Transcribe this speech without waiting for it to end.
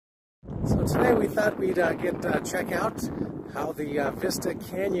So today we thought we'd check out how the Vista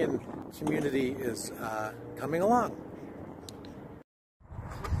Canyon community is coming along.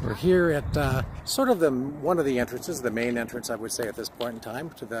 We're here at sort of one of the entrances, the main entrance, I would say, at this point in time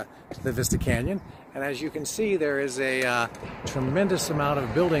to the Vista Canyon. And as you can see, there is a tremendous amount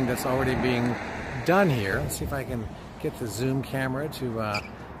of building that's already being done here. Let's see if I can get the zoom camera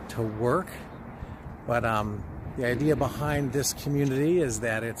to work. But the idea behind this community is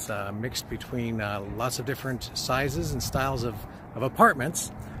that it's mixed between lots of different sizes and styles of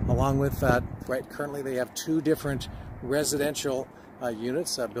apartments, along with, currently they have two different residential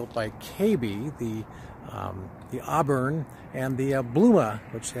units built by KB, the Auburn and the Bluma,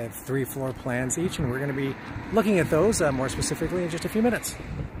 which have 3 floor plans each, and we're going to be looking at those more specifically in just a few minutes.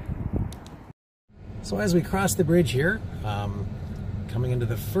 So as we cross the bridge here, coming into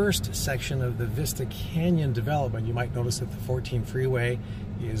the first section of the Vista Canyon development, you might notice that the 14 freeway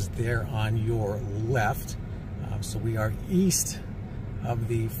is there on your left. So we are east of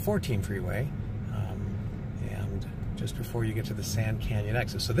the 14 freeway, and just before you get to the Sand Canyon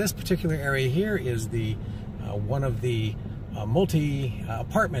exit. So this particular area here is the one of the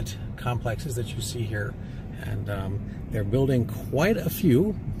multi-apartment complexes that you see here, and they're building quite a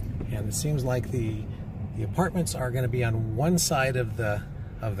few, and it seems like the apartments are going to be on one side of the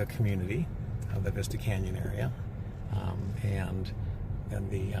community of the Vista Canyon area, and then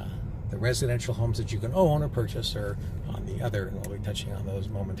the residential homes that you can own or purchase are on the other, and we'll be touching on those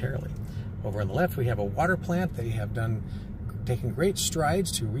momentarily. Over on the left, we have a water plant. They have taken great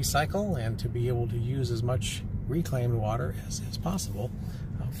strides to recycle and to be able to use as much reclaimed water as possible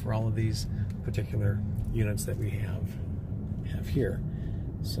for all of these particular units that we have here.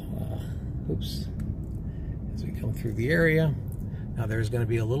 So, oops. As we come through the area, now there's going to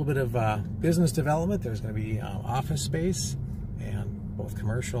be a little bit of business development. There's going to be office space, and both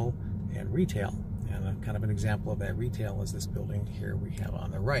commercial and retail. And kind of an example of that retail is this building here we have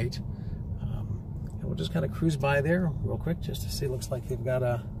on the right. And we'll just kind of cruise by there real quick just to see. Looks like they've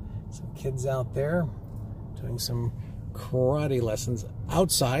got some kids out there doing some karate lessons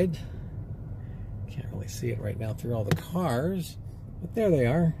outside. Can't really see it right now through all the cars, but there they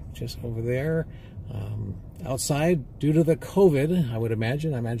are, just over there. Outside, due to the COVID, I would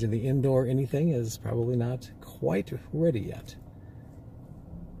imagine. I imagine the indoor anything is probably not quite ready yet.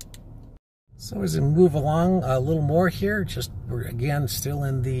 So as we move along a little more here, we're again still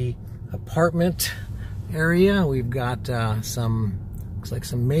in the apartment area. We've got looks like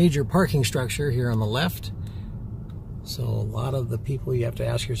some major parking structure here on the left. So a lot of the people, you have to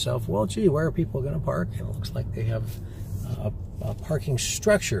ask yourself, well, gee, where are people going to park? And it looks like they have parking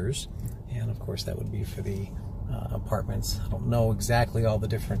structures. And of course that would be for the apartments. I don't know exactly all the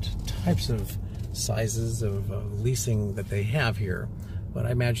different types of sizes of leasing that they have here, but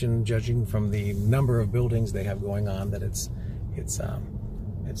I imagine, judging from the number of buildings they have going on, that it's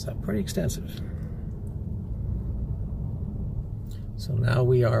pretty extensive. So now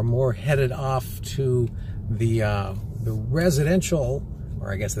we are more headed off to the residential,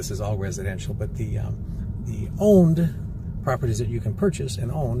 or I guess this is all residential, but the owned properties that you can purchase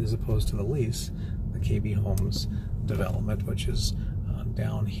and own as opposed to the lease, the KB Homes development, which is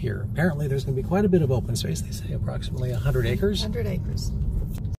down here. Apparently there's going to be quite a bit of open space. They say approximately 100 acres. 100 acres.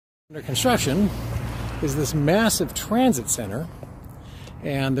 Under construction is this massive transit center,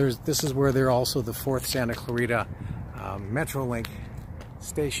 and this is where also the 4th Santa Clarita Metrolink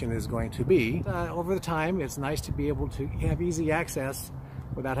station is going to be. Over the time, it's nice to be able to have easy access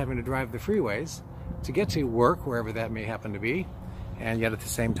without having to drive the freeways to get to work, wherever that may happen to be, and yet at the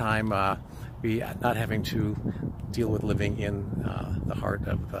same time be not having to deal with living in the heart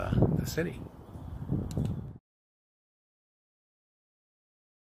of the city.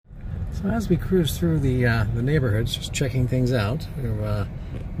 So as we cruise through the neighborhoods, just checking things out,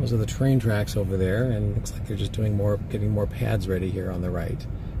 those are the train tracks over there, and it looks like they're just getting more pads ready here on the right.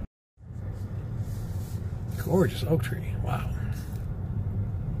 Gorgeous oak tree, wow.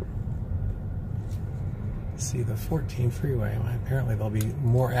 See the 14 freeway. Apparently there'll be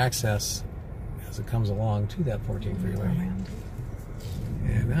more access as it comes along to that 14 freeway.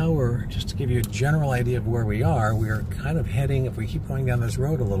 And now we're, just to give you a general idea of where we are kind of heading, if we keep going down this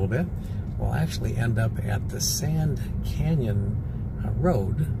road a little bit, we'll actually end up at the Sand Canyon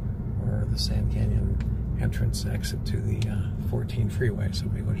Road, or the Sand Canyon entrance exit to the 14 freeway. So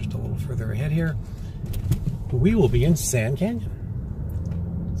if we go just a little further ahead here, we will be in Sand Canyon.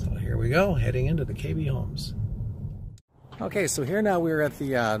 Here we go, heading into the KB Homes. Okay, so here now we're at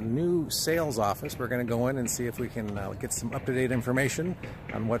the new sales office. We're going to go in and see if we can get some up-to-date information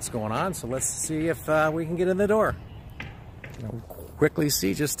on what's going on. So let's see if we can get in the door. quickly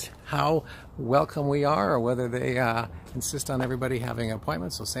see just how welcome we are, or whether they insist on everybody having an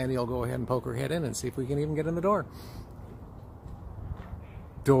appointment. So Sandy will go ahead and poke her head in and see if we can even get in the door.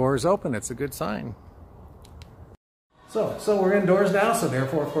 Doors open, it's a good sign. So we're indoors now, so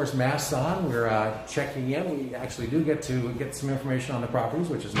therefore, of course, masks on. We're checking in. We actually do get to get some information on the properties,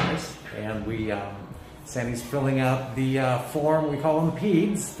 which is nice. And Sandy's filling out the form, we call them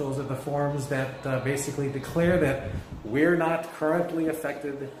PEDs. Those are the forms that basically declare that we're not currently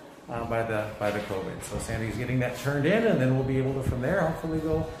affected by the COVID. So Sandy's getting that turned in, and then we'll be able to, from there, hopefully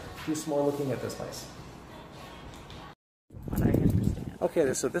go do some more looking at this place.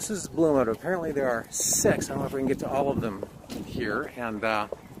 Okay, so this is Bloomwood. Apparently there are 6. I don't know if we can get to all of them here. And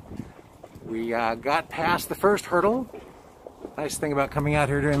we got past the first hurdle. Nice thing about coming out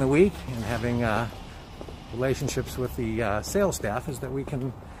here during the week and having relationships with the sales staff is that we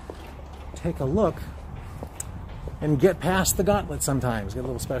can take a look and get past the gauntlet sometimes, get a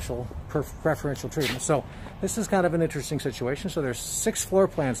little special preferential treatment. So this is kind of an interesting situation. So there's 6 floor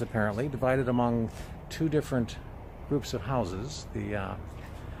plans apparently, divided among 2 different groups of houses. This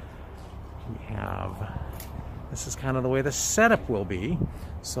is kind of the way the setup will be.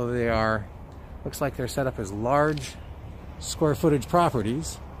 So they are, looks like they're set up as large square footage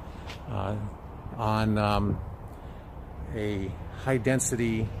properties on a high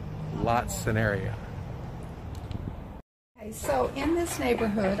density lot scenario. Okay, so in this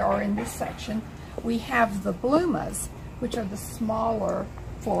neighborhood, or in this section, we have the Bloomas, which are the smaller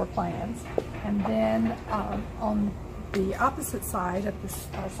floor plans, and then on the opposite side of the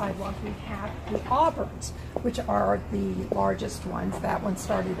sidewalk we have the Auburns, which are the largest ones. That one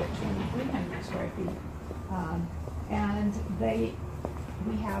started at 2,300 square feet, and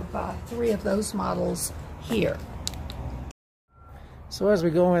we have 3 of those models here. So as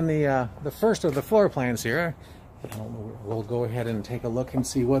we go in the first of the floor plans here, we'll go ahead and take a look and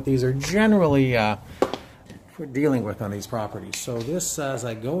see what these are generally we're dealing with on these properties. So this, as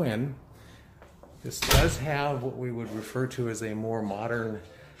I go in, this does have what we would refer to as a more modern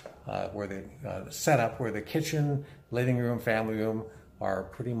setup, where the kitchen, living room, family room are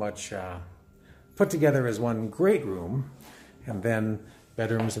pretty much put together as one great room, and then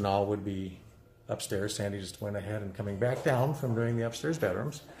bedrooms and all would be upstairs. Sandy just went ahead and coming back down from doing the upstairs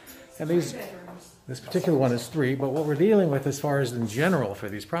bedrooms. And this particular one is 3, but what we're dealing with as far as in general for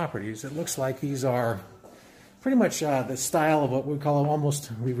these properties, it looks like these are pretty much the style of what we call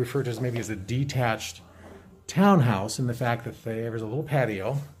almost, we refer to as maybe as a detached townhouse, in the fact that there's a little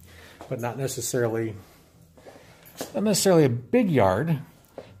patio, but not necessarily a big yard.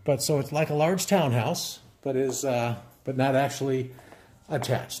 But so it's like a large townhouse, but not actually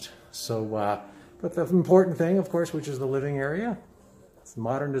attached. So, but the important thing, of course, which is the living area, it's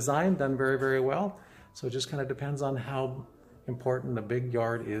modern design, done very, very well. So it just kind of depends on how important the big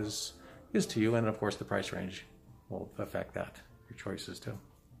yard is to you, and of course the price range will affect that, your choices too.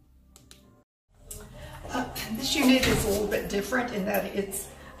 This unit is a little bit different in that it's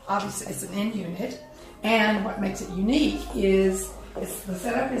obviously it's an end unit, and what makes it unique is the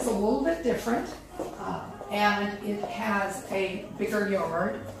setup is a little bit different, and it has a bigger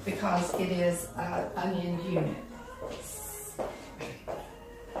yard because it is an end unit.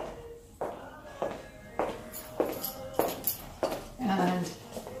 And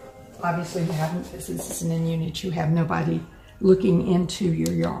obviously you haven't, this is an end unit, you have nobody looking into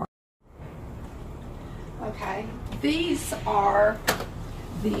your yard. Okay, these are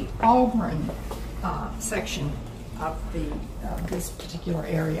the Auburn section of this particular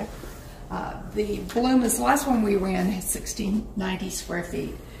area. The Bloomas, the last one we ran has 1,690 square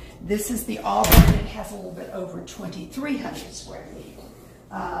feet. This is the Auburn. It has a little bit over 2,300 square feet.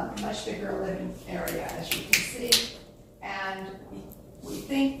 Much bigger living area, as you can see. And we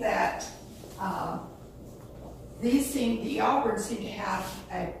think that the Auburns seem to have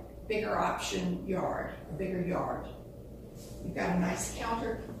a bigger option yard, a bigger yard. You've got a nice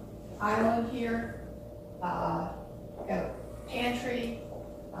counter island here, got a pantry,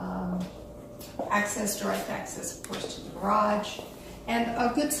 direct access, of course, to the garage, and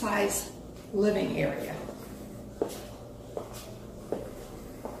a good sized living area.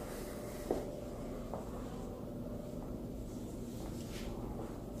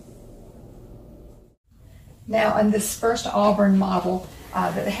 Now, in this first Auburn model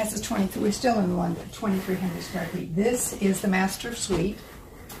that has a 23, we're still in the one 2,300 square feet. This is the master suite.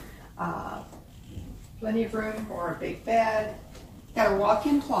 Plenty of room for a big bed. Got a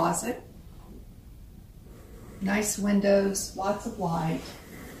walk-in closet. Nice windows, lots of light.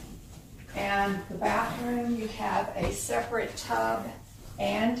 And the bathroom, you have a separate tub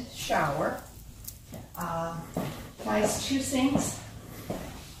and shower. Nice 2 sinks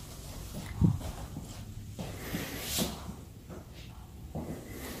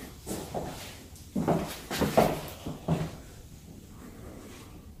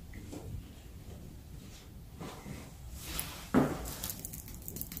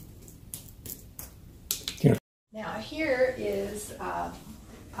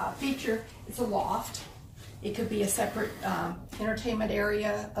this feature, it's a loft. It could be a separate entertainment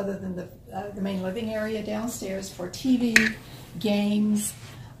area other than the main living area downstairs for TV, games.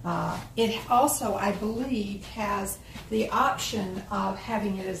 It also, I believe, has the option of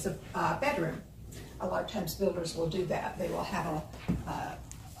having it as a bedroom. A lot of times builders will do that. They will have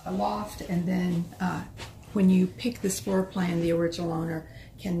a loft, and then when you pick this floor plan, the original owner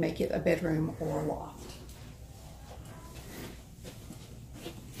can make it a bedroom or a loft.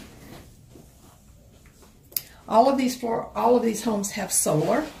 All of these homes have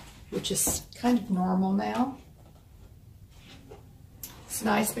solar, which is kind of normal now. It's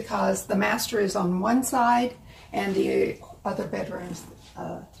nice because the master is on one side and the other bedrooms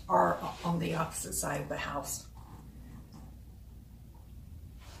are on the opposite side of the house.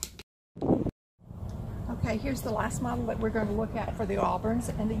 Okay, here's the last model that we're going to look at for the Auburns,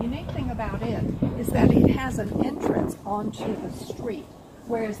 and the unique thing about it is that it has an entrance onto the street,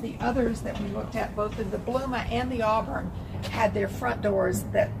 whereas the others that we looked at, both in the Bluma and the Auburn, had their front doors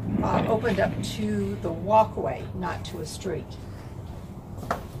that opened up to the walkway, not to a street.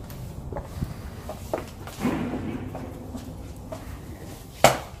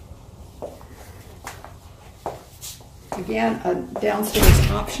 Again, a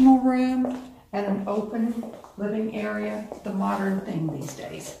downstairs optional room and an open living area, the modern thing these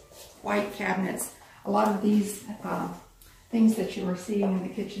days. White cabinets. A lot of these things that you are seeing in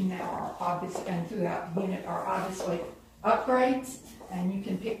the kitchen now are obvious, and throughout the unit are obviously upgrades, and you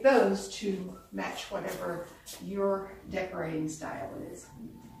can pick those to match whatever your decorating style is.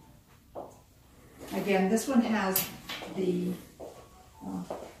 Again, this one has the, I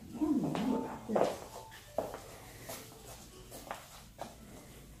don't even know about this.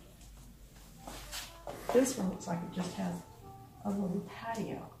 This one looks like it just has a little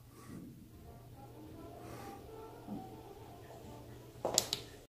patio.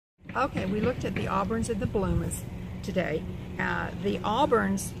 Okay, we looked at the Auburns and the Blumas today. The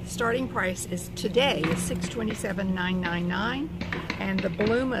Auburn's starting price is today is $627,999, and the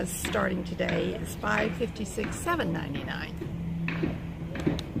Bluma's starting today is $556,799.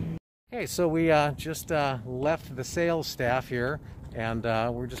 Okay, so we just left the sales staff here, and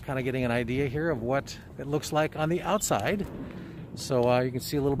we're just kind of getting an idea here of what it looks like on the outside. So you can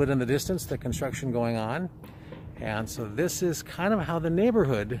see a little bit in the distance the construction going on, and so this is kind of how the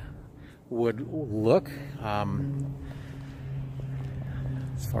neighborhood would look as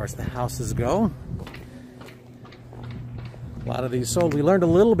far as the houses go. A lot of these sold. We learned a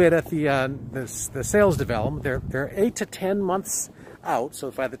little bit at the sales development. They're 8 to 10 months out.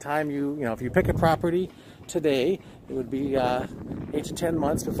 So by the time if you pick a property today, it would be 8 to 10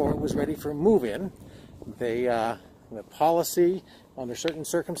 months before it was ready for move-in. The policy under certain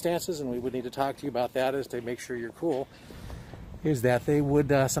circumstances, and we would need to talk to you about that as to make sure you're cool, is that they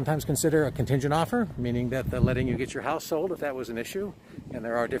would sometimes consider a contingent offer, meaning that they're letting you get your house sold if that was an issue. And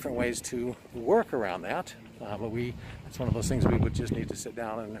there are different ways to work around that. But it's one of those things we would just need to sit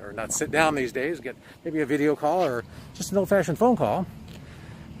down, or not sit down these days, get maybe a video call or just an old-fashioned phone call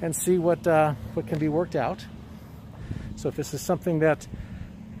and see what can be worked out. So if this is something that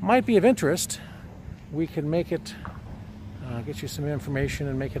might be of interest, we can make it, get you some information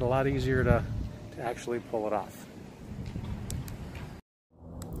and make it a lot easier to actually pull it off.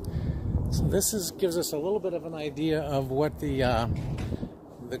 So this gives us a little bit of an idea of what the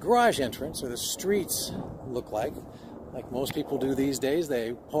garage entrance or the streets look like. Like most people do these days,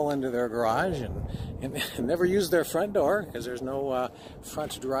 they pull into their garage and never use their front door because there's no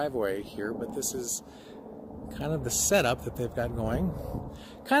front driveway here. But this is kind of the setup that they've got going.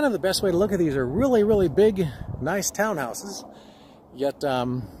 Kind of the best way to look at these are really, really big, nice townhouses, yet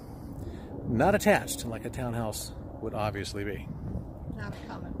not attached like a townhouse would obviously be. Not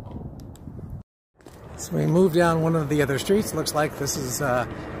common. So we move down one of the other streets. Looks like this is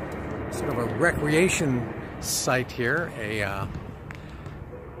sort of a recreation site here.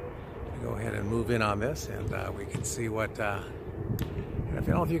 Go ahead and move in on this, and we can see what. I don't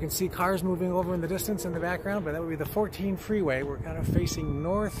know if you can see cars moving over in the distance in the background, but that would be the 14 freeway. We're kind of facing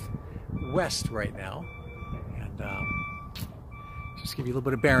northwest right now, and just give you a little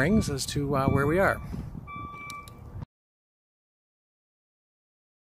bit of bearings as to where we are.